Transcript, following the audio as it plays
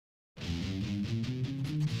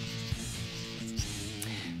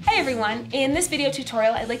Hi everyone! In this video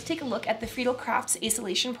tutorial, I'd like to take a look at the Friedel-Crafts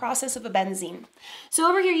acylation process of a benzene. So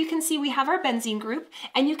over here you can see we have our benzene group,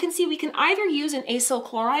 and you can see we can either use an acyl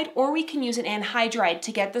chloride or we can use an anhydride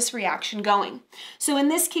to get this reaction going. So in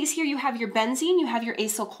this case here you have your benzene, you have your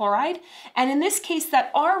acyl chloride, and in this case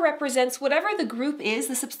that R represents whatever the group is,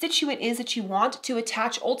 the substituent is that you want to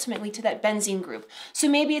attach ultimately to that benzene group. So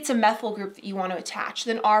maybe it's a methyl group that you want to attach,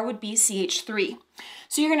 then R would be CH3.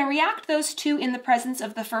 So you're going to react those two in the presence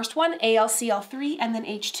of the first one, AlCl3 and then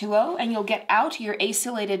H2O, and you'll get out your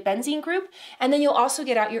acylated benzene group, and then you'll also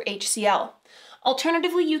get out your HCl.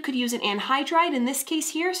 Alternatively, you could use an anhydride in this case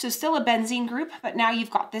here, so still a benzene group, but now you've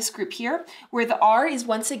got this group here, where the R is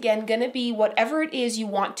once again going to be whatever it is you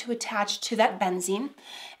want to attach to that benzene.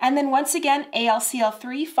 And then once again,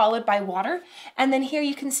 AlCl3 followed by water. And then here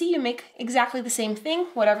you can see you make exactly the same thing,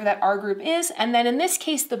 whatever that R group is. And then in this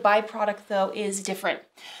case, the byproduct though is different.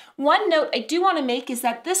 One note I do want to make is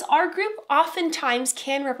that this R group oftentimes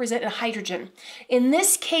can represent a hydrogen. In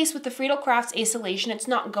this case with the Friedel-Crafts acylation, it's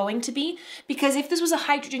not going to be, because if this was a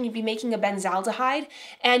hydrogen, you'd be making a benzaldehyde,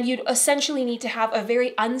 and you'd essentially need to have a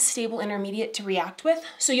very unstable intermediate to react with.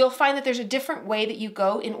 So you'll find that there's a different way that you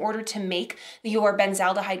go in order to make your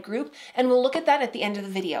benzaldehyde group, and we'll look at that at the end of the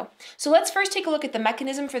video. So let's first take a look at the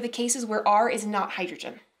mechanism for the cases where R is not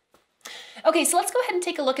hydrogen. Okay, so let's go ahead and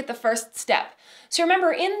take a look at the first step. So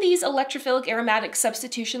remember, in these electrophilic aromatic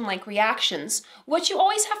substitution-like reactions, what you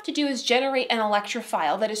always have to do is generate an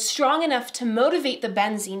electrophile that is strong enough to motivate the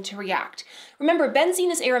benzene to react. Remember,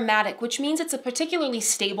 benzene is aromatic, which means it's a particularly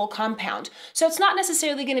stable compound, so it's not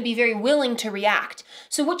necessarily going to be very willing to react.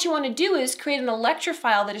 So what you want to do is create an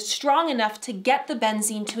electrophile that is strong enough to get the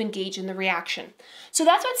benzene to engage in the reaction. So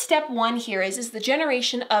that's what step one here is the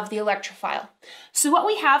generation of the electrophile. So what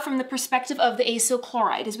we have from the perspective of the acyl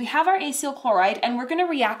chloride is we have our acyl chloride, and we're going to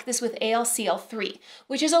react this with AlCl3,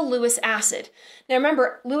 which is a Lewis acid. Now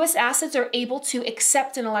remember, Lewis acids are able to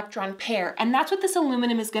accept an electron pair, and that's what this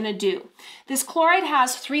aluminum is going to do. This chloride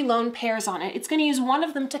has 3 lone pairs on it. It's going to use one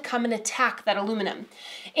of them to come and attack that aluminum.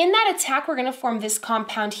 In that attack, we're going to form this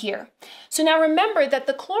compound here. So now remember that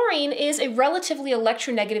the chlorine is a relatively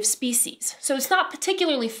electronegative species, so it's not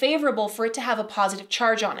particularly favorable for it to have a positive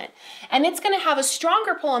charge on it. And it's going to have a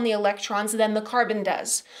stronger pull on the electrons than the carbon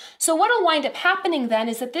does. So what will wind up happening then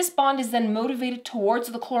is that this bond is then motivated towards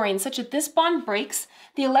the chlorine, such that this bond breaks,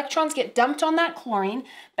 the electrons get dumped on that chlorine,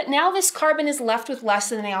 but now this carbon is left with less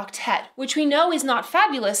than an octet, which we know is not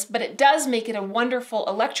fabulous, but it does make it a wonderful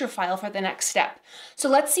electrophile for the next step. So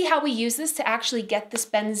let's see how we use this to actually get this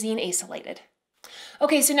benzene acylated.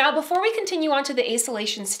 Okay, so now before we continue on to the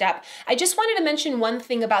acylation step, I just wanted to mention one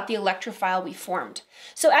thing about the electrophile we formed.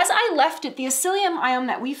 So as I left it, the acylium ion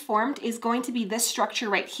that we formed is going to be this structure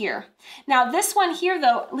right here. Now this one here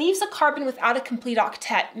though leaves a carbon without a complete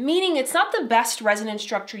octet, meaning it's not the best resonance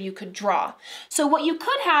structure you could draw. So what you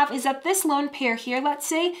could have is that this lone pair here, let's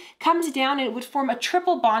say, comes down and it would form a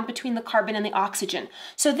triple bond between the carbon and the oxygen.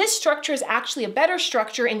 So this structure is actually a better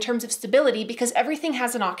structure in terms of stability because everything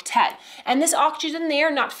has an octet. And this oxygen there,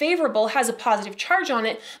 not favorable, has a positive charge on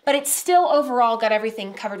it, but it's still overall got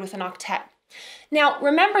everything covered with an octet. Now,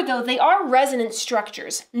 remember though, they are resonance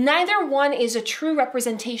structures. Neither one is a true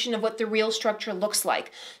representation of what the real structure looks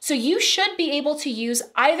like. So you should be able to use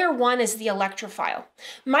either one as the electrophile.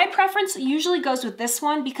 My preference usually goes with this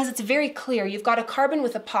one because it's very clear. You've got a carbon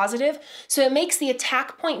with a positive, so it makes the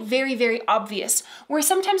attack point very, very obvious. Where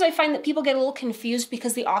sometimes I find that people get a little confused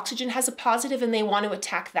because the oxygen has a positive and they want to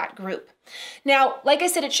attack that group. Now, like I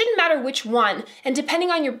said, it shouldn't matter which one, and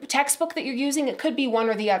depending on your textbook that you're using, it could be one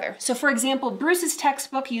or the other. So for example, Bruce's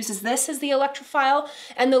textbook uses this as the electrophile,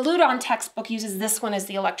 and the Ludon textbook uses this one as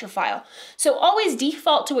the electrophile. So always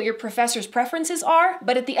default to what your professor's preferences are,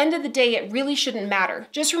 but at the end of the day, it really shouldn't matter.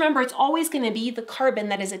 Just remember, it's always going to be the carbon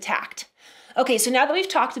that is attacked. Okay, so now that we've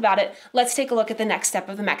talked about it, let's take a look at the next step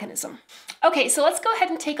of the mechanism. Okay, so let's go ahead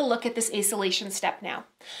and take a look at this acylation step now.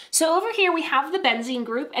 So over here we have the benzene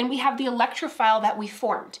group and we have the electrophile that we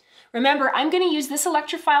formed. Remember, I'm going to use this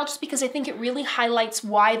electrophile just because I think it really highlights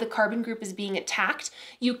why the carbon group is being attacked.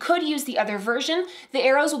 You could use the other version. The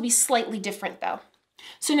arrows will be slightly different though.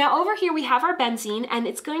 So now over here we have our benzene, and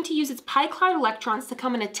it's going to use its pi cloud electrons to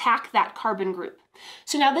come and attack that carbon group.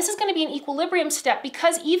 So now this is going to be an equilibrium step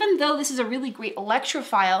because even though this is a really great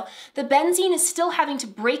electrophile, the benzene is still having to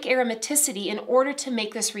break aromaticity in order to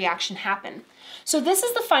make this reaction happen. So this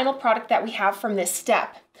is the final product that we have from this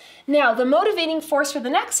step. Now, the motivating force for the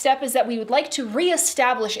next step is that we would like to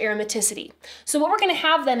reestablish aromaticity. So what we're going to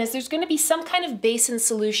have then is there's going to be some kind of base in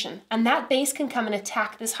solution, and that base can come and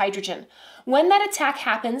attack this hydrogen. When that attack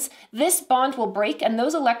happens, this bond will break and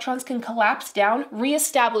those electrons can collapse down,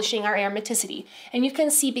 reestablishing our aromaticity. And you can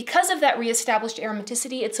see because of that reestablished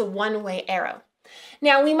aromaticity, it's a one-way arrow.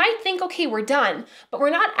 Now, we might think, okay, we're done, but we're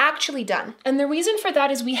not actually done. And the reason for that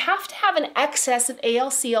is we have to have an excess of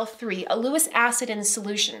AlCl3, a Lewis acid in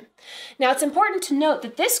solution. Now, it's important to note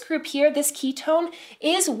that this group here, this ketone,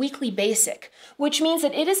 is weakly basic, which means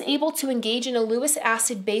that it is able to engage in a Lewis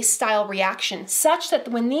acid base style reaction, such that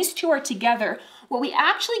when these two are together, what we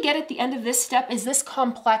actually get at the end of this step is this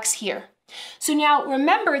complex here. So now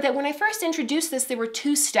remember that when I first introduced this, there were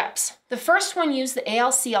two steps. The first one used the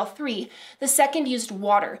AlCl3, the second used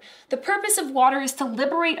water. The purpose of water is to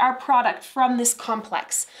liberate our product from this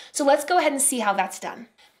complex. So let's go ahead and see how that's done.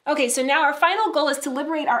 Okay, so now our final goal is to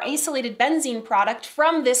liberate our acylated benzene product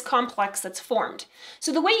from this complex that's formed.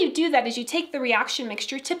 So the way you do that is you take the reaction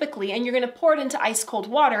mixture typically and you're going to pour it into ice cold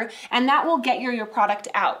water and that will get your product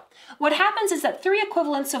out. What happens is that 3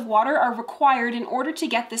 equivalents of water are required in order to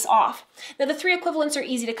get this off. Now the 3 equivalents are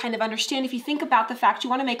easy to kind of understand if you think about the fact you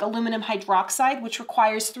want to make aluminum hydroxide, which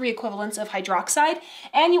requires 3 equivalents of hydroxide,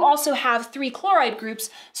 and you also have 3 chloride groups,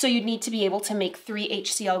 so you'd need to be able to make 3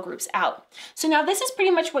 HCl groups out. So now this is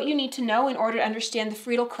pretty much what you need to know in order to understand the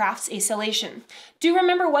Friedel-Crafts acylation. Do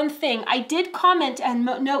remember one thing, I did comment and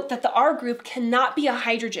note that the R group cannot be a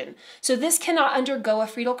hydrogen. So this cannot undergo a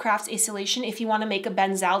Friedel-Crafts acylation if you want to make a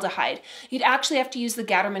benzaldehyde. You'd actually have to use the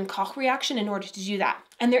Gattermann-Koch reaction in order to do that.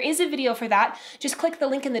 And there is a video for that. Just click the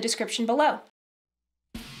link in the description below.